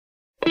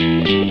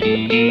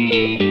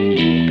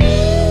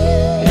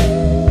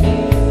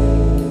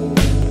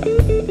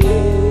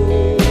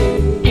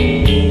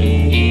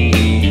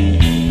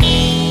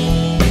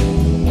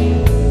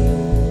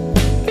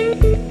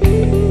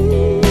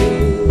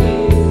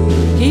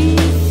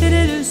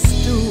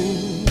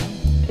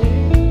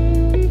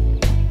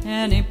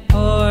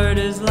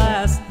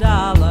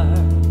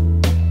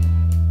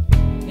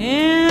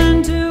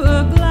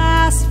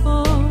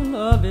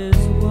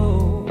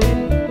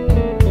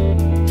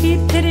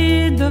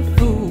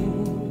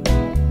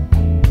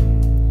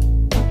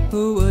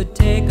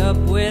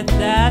With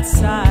that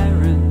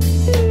siren,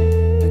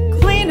 the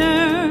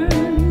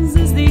cleaners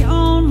is the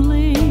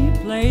only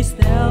place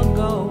they'll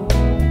go.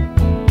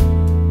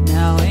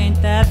 Now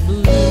ain't that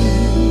blue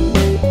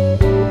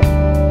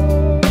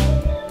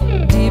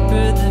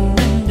deeper than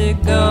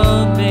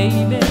indigo,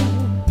 baby?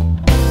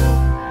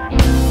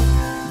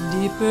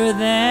 Deeper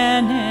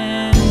than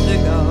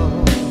indigo.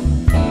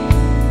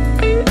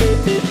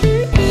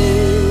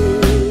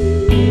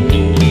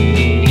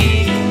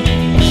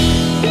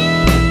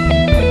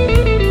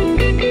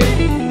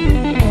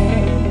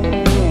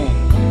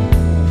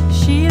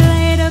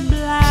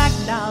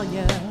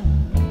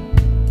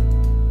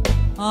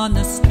 On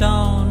the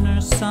stone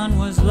her son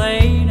was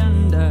laid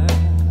under,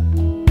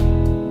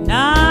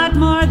 not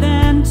more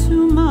than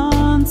 2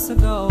 months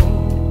ago.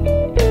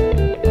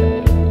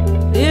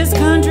 This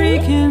country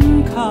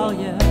can call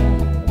you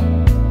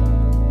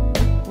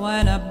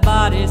when a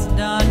body's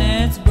done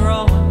its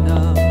growing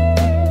up,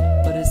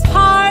 but his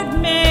heart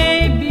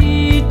may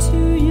be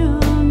too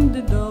young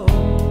to go.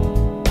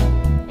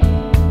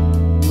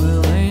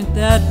 Well, ain't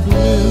that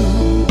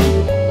blue?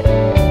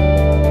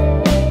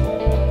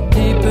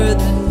 Deeper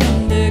than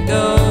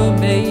indigo,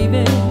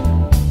 baby.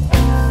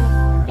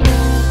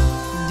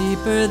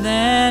 Deeper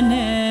than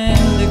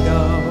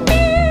indigo.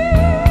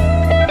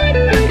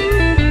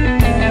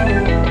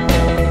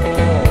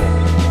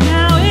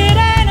 Now it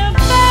ain't a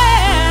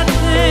bad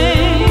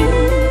thing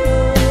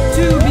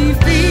to be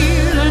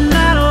feeling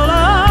that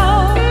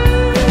love.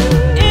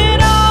 It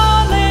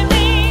only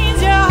means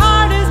your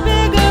heart is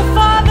bigger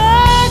for the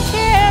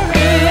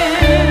caring.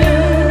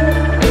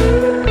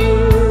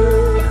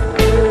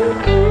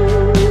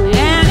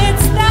 And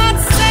it's that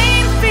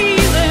same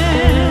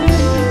feeling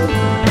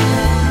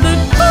that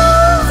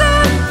fools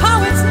and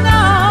poets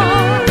know,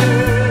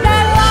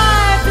 that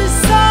life is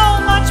so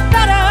much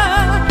better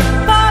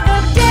for the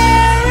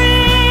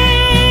daring,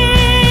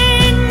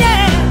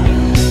 yeah.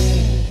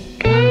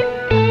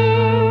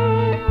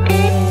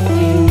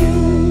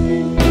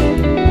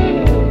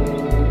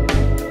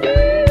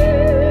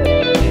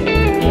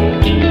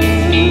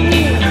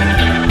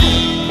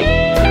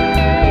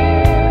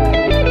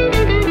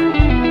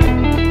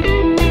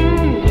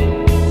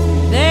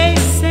 They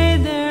say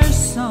there's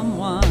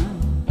someone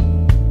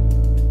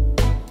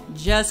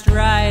just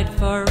right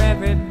for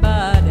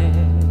everybody.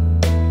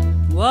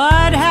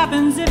 What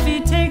happens if he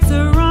takes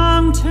a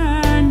wrong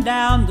turn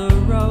down the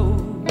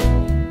road?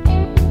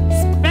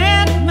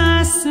 Spent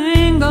my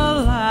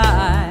single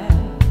life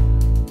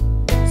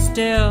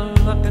still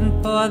looking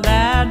for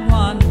that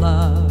one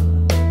love.